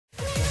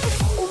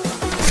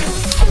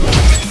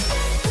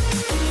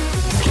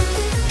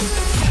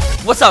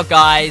What's up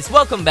guys,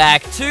 welcome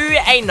back to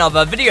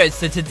another video.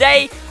 So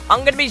today, I'm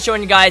going to be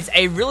showing you guys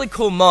a really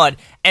cool mod,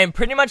 and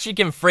pretty much you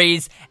can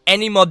freeze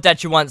any mob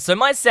that you want. So it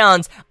might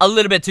sound a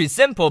little bit too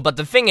simple, but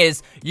the thing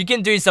is, you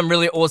can do some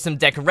really awesome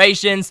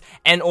decorations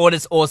and all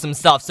this awesome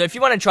stuff. So if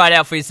you want to try it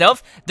out for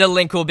yourself, the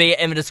link will be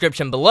in the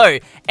description below.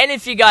 And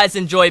if you guys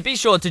enjoy, be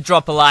sure to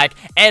drop a like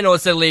and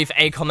also leave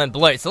a comment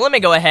below. So let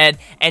me go ahead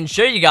and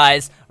show you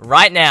guys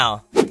right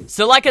now.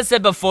 So like I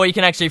said before, you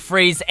can actually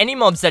freeze any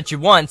mobs that you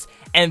want,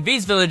 and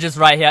these villagers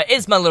right here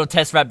is my little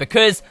test rap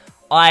because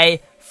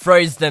I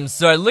froze them.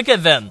 So look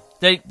at them.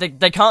 They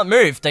can't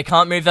move. They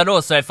can't move at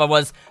all. So if I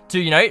was to,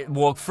 you know,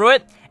 walk through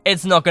it,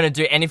 it's not going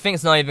to do anything.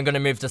 It's not even going to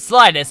move the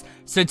slightest.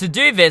 So to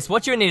do this,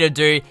 what you need to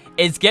do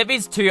is get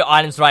these two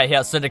items right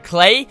here. So the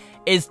clay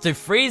is to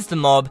freeze the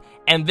mob,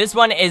 and this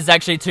one is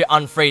actually to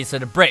unfreeze, so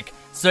the brick.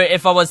 So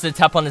if I was to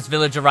tap on this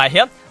villager right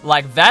here,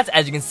 like that,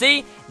 as you can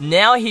see,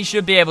 now he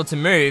should be able to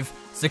move.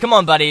 So come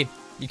on, buddy.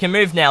 You can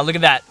move now. Look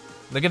at that.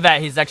 Look at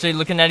that. He's actually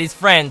looking at his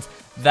friend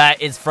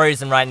that is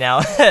frozen right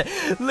now.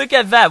 Look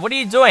at that. What are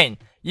you doing?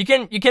 You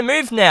can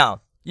move now.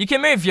 You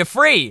can move. You're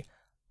free.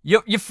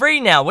 You're free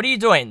now. What are you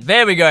doing?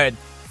 There we go.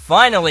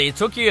 Finally, it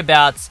took you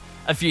about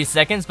a few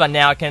seconds, but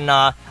now I can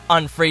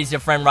unfreeze your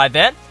friend right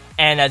there.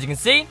 And as you can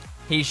see,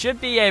 he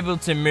should be able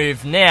to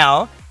move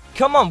now.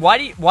 Come on,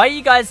 why are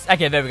you guys...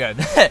 Okay, there we go.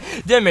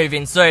 They're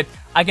moving. So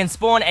I can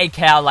spawn a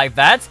cow like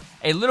that,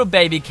 a little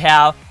baby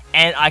cow,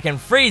 and I can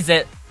freeze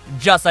it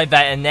just like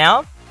that. And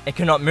now it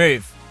cannot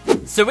move.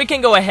 So we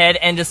can go ahead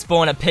and just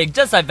spawn a pig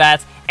just like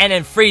that and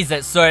then freeze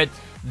it. So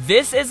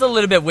this is a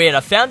little bit weird. I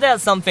found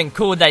out something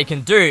cool that you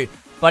can do,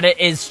 but it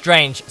is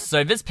strange.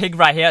 So this pig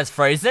right here is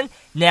frozen.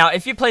 Now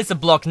if you place a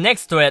block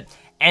next to it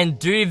and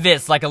do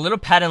this, like a little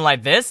pattern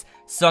like this,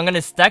 so I'm going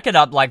to stack it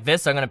up like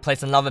this. So I'm going to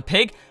place another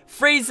pig,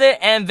 freeze it,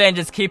 and then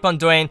just keep on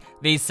doing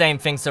these same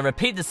things. So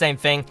repeat the same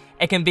thing.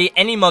 It can be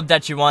any mob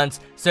that you want.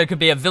 So it could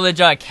be a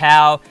villager, a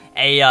cow,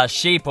 a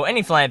sheep, or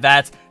anything like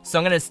that. So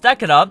I'm going to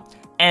stack it up,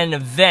 and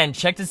then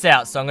check this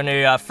out. So I'm going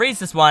to freeze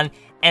this one,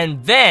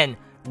 and then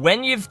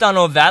when you've done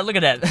all that, look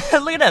at it.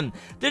 Look at them.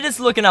 They're just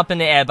looking up in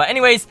the air. But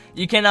anyways,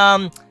 you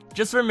can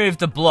just remove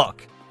the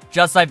block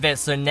just like this.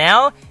 So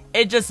now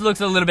it just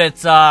looks a little bit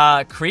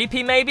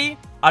creepy maybe.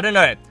 I don't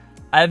know.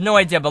 I have no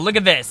idea, but look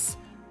at this.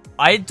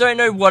 I don't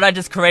know what I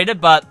just created,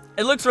 but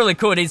it looks really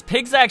cool. These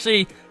pigs are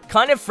actually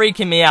kind of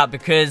freaking me out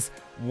because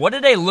what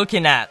are they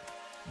looking at?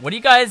 What are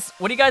you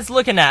guys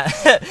looking at?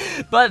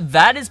 But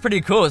that is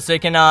pretty cool. So you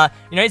can,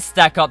 you know,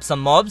 stack up some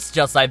mobs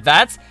just like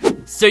that.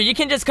 So you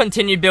can just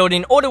continue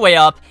building all the way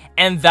up,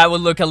 and that would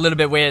look a little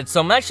bit weird.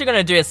 So I'm actually going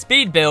to do a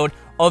speed build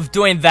of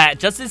doing that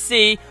just to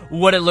see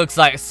what it looks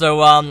like.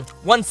 So,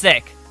 one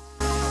sec.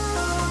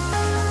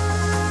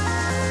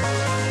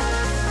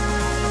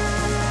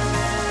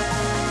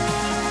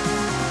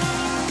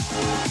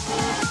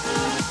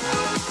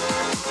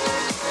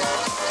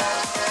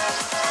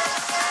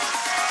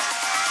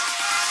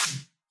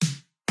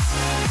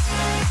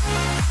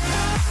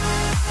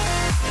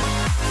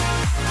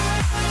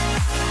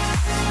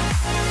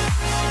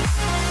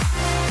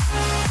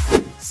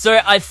 So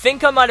I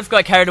think I might have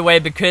got carried away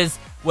because,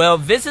 well,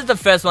 this is the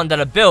first one that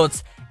I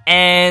built,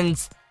 and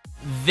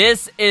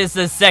this is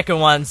the second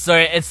one. So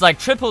it's like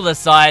triple the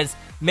size,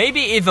 maybe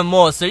even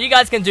more. So you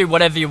guys can do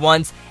whatever you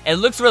want. It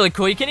looks really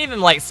cool. You can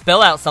even like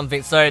spell out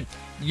something. So,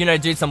 you know,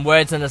 do some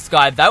words in the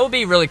sky. That would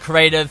be really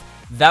creative.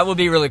 That would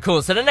be really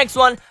cool. So the next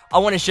one I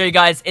want to show you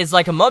guys is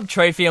like a mob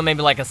trophy or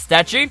maybe like a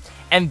statue.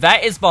 And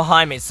that is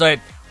behind me. So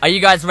are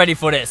you guys ready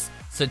for this?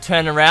 So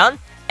turn around,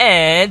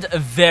 and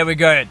there we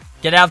go.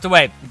 Get out of the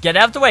way. Get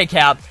out of the way,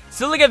 cow.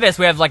 So look at this.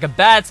 We have like a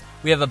bat,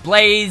 we have a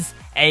blaze,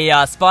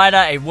 a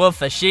spider, a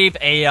wolf, a sheep,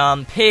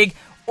 a pig.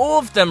 All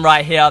of them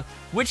right here,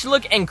 which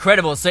look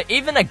incredible. So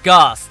even a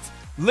ghast.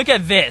 Look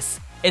at this.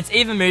 It's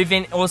even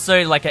moving.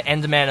 Also like an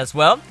enderman as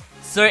well.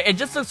 So it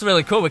just looks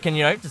really cool. We can,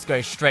 you know, just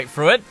go straight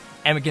through it,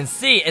 and we can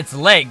see its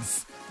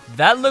legs.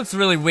 That looks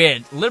really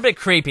weird. A little bit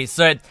creepy.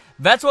 So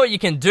that's what you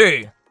can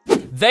do.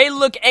 They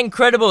look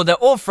incredible. They're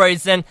all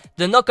frozen.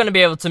 They're not going to be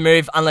able to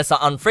move unless I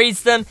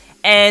unfreeze them.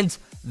 And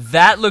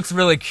that looks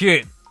really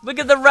cute. Look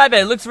at the rabbit.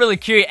 It looks really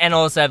cute. And I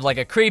also have like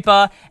a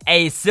creeper,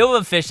 a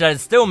silverfish that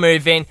is still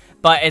moving,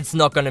 but it's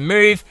not going to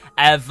move.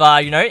 I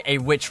have, you know, a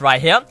witch right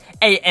here,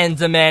 a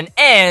enderman,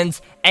 and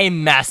a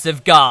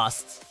massive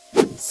ghast.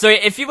 So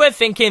if you were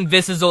thinking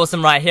this is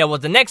awesome right here, well,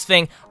 the next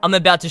thing I'm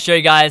about to show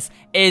you guys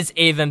is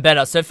even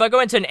better. So if I go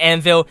into an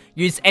anvil,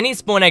 use any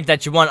spawn egg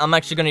that you want. I'm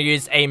actually going to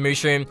use a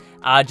mushroom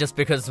just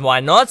because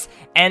why not?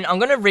 And I'm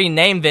going to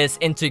rename this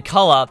into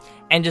color,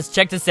 and just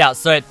check this out.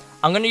 So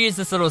I'm going to use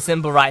this little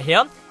symbol right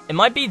here. It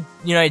might be,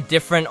 you know,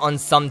 different on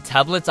some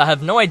tablets. I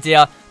have no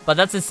idea, but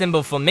that's a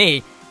symbol for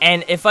me.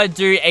 And if I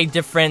do a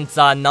different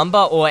number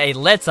or a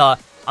letter,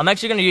 I'm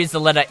actually going to use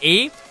the letter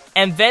E,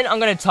 and then I'm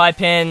going to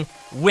type in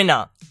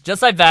winner.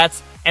 Just like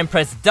that, and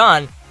press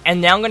done,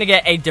 and now I'm going to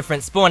get a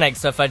different spawn egg.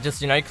 So if I just,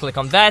 you know, click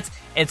on that,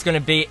 it's going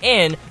to be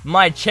in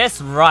my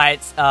chest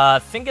right, I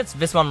think it's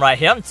this one right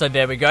here. So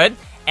there we go.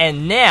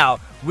 And now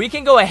we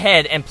can go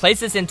ahead and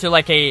place this into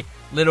like a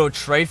little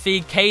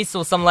trophy case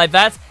or something like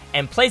that,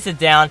 and place it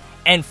down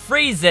and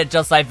freeze it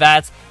just like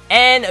that,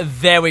 and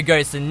there we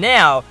go. So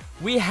now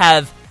we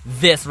have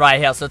this right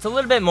here. So it's a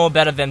little bit more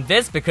better than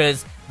this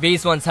because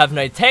these ones have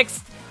no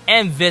text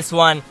and this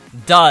one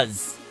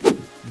does.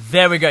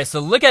 There we go. So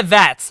look at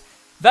that.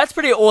 That's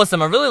pretty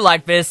awesome. I really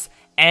like this,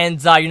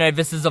 and you know,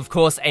 this is of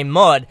course a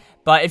mod,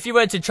 but if you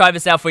were to try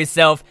this out for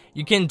yourself,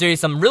 you can do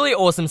some really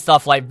awesome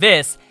stuff like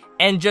this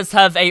and just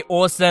have a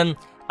awesome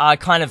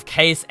kind of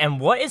case. And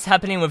what is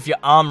happening with your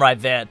arm right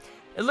there?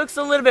 It looks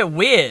a little bit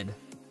weird.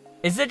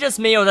 Is it just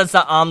me, or does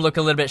the arm look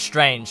a little bit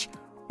strange?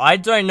 I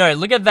don't know.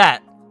 Look at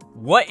that.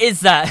 What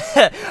is that?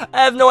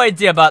 I have no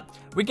idea, but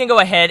we can go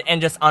ahead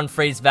and just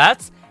unfreeze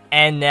that.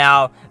 And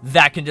now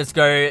that can just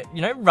go,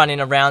 you know, running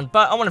around.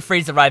 But I want to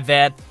freeze it right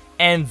there.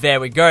 And there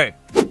we go.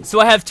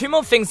 So I have two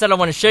more things that I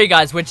want to show you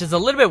guys, which is a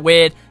little bit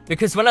weird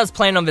because when I was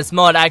playing on this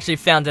mod, I actually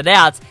found it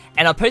out.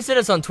 And I posted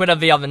this on Twitter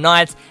the other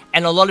night.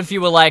 And a lot of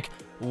you were like,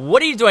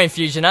 what are you doing,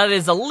 Fusion? That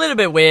is a little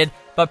bit weird.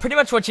 But pretty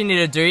much what you need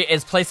to do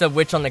is place a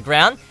witch on the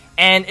ground.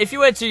 And if you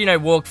were to, you know,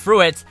 walk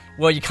through it,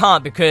 well, you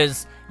can't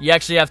because you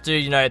actually have to,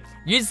 you know,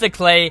 use the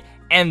clay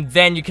and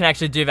then you can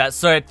actually do that.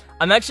 So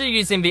I'm actually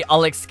using the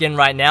alot skin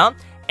right now.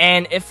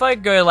 And if I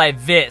go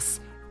like this,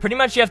 pretty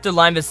much you have to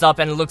line this up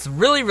and it looks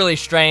really, really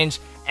strange.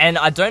 And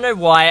I don't know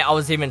why I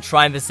was even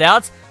trying this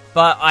out,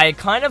 but I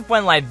kind of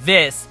went like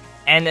this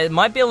and it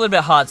might be a little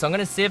bit hard. So I'm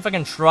going to see if I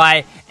can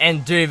try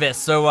and do this.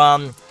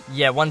 So,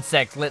 yeah, one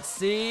sec. Let's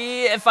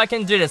see if I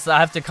can do this. I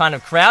have to kind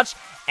of crouch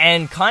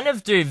and kind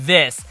of do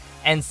this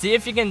and see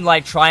if you can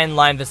like try and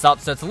line this up.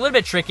 So it's a little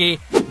bit tricky.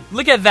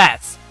 Look at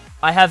that.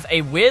 I have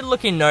a weird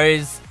looking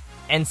nose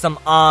and some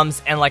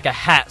arms and like a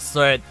hat.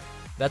 So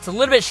that's a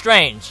little bit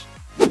strange.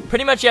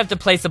 Pretty much you have to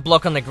place a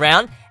block on the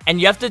ground and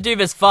you have to do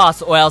this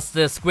fast or else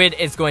the squid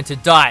is going to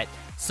die.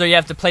 So you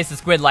have to place the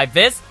squid like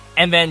this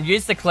and then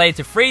use the clay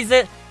to freeze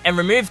it and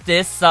remove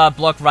this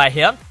block right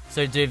here.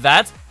 So do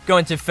that. Go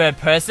into third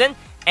person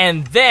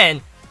and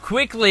then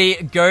quickly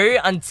go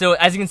until,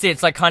 as you can see,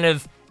 it's like kind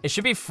of, it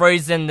should be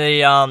frozen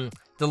the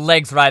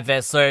legs right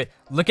there. So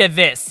look at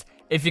this.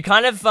 If you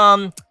kind of,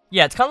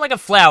 yeah, it's kind of like a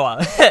flower.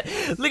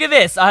 Look at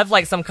this. I have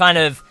like some kind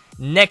of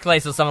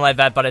necklace or something like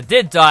that, but it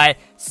did die,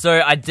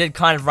 so I did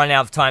kind of run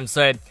out of time.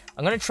 So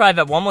I'm gonna try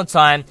that one more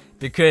time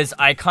because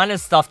I kind of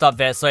stuffed up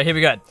there. So here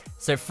we go.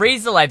 So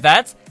freeze it like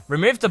that,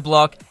 remove the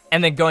block,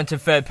 and then go into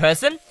third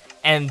person,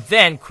 and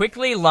then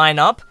quickly line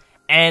up,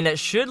 and it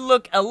should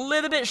look a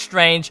little bit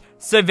strange.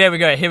 So there we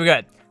go. Here we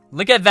go.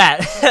 Look at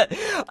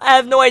that. I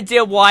have no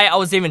idea why I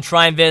was even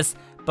trying this,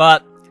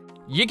 but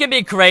you can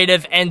be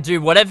creative and do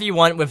whatever you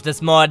want with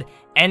this mod,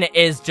 and it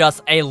is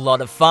just a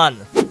lot of fun.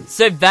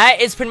 So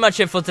that is pretty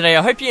much it for today.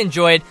 I hope you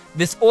enjoyed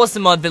this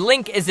awesome mod. The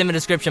link is in the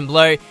description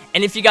below.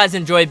 And if you guys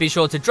enjoyed, be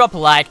sure to drop a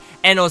like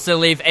and also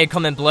leave a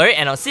comment below.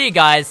 And I'll see you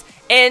guys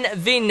in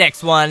the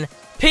next one.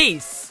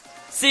 Peace.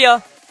 See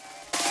ya.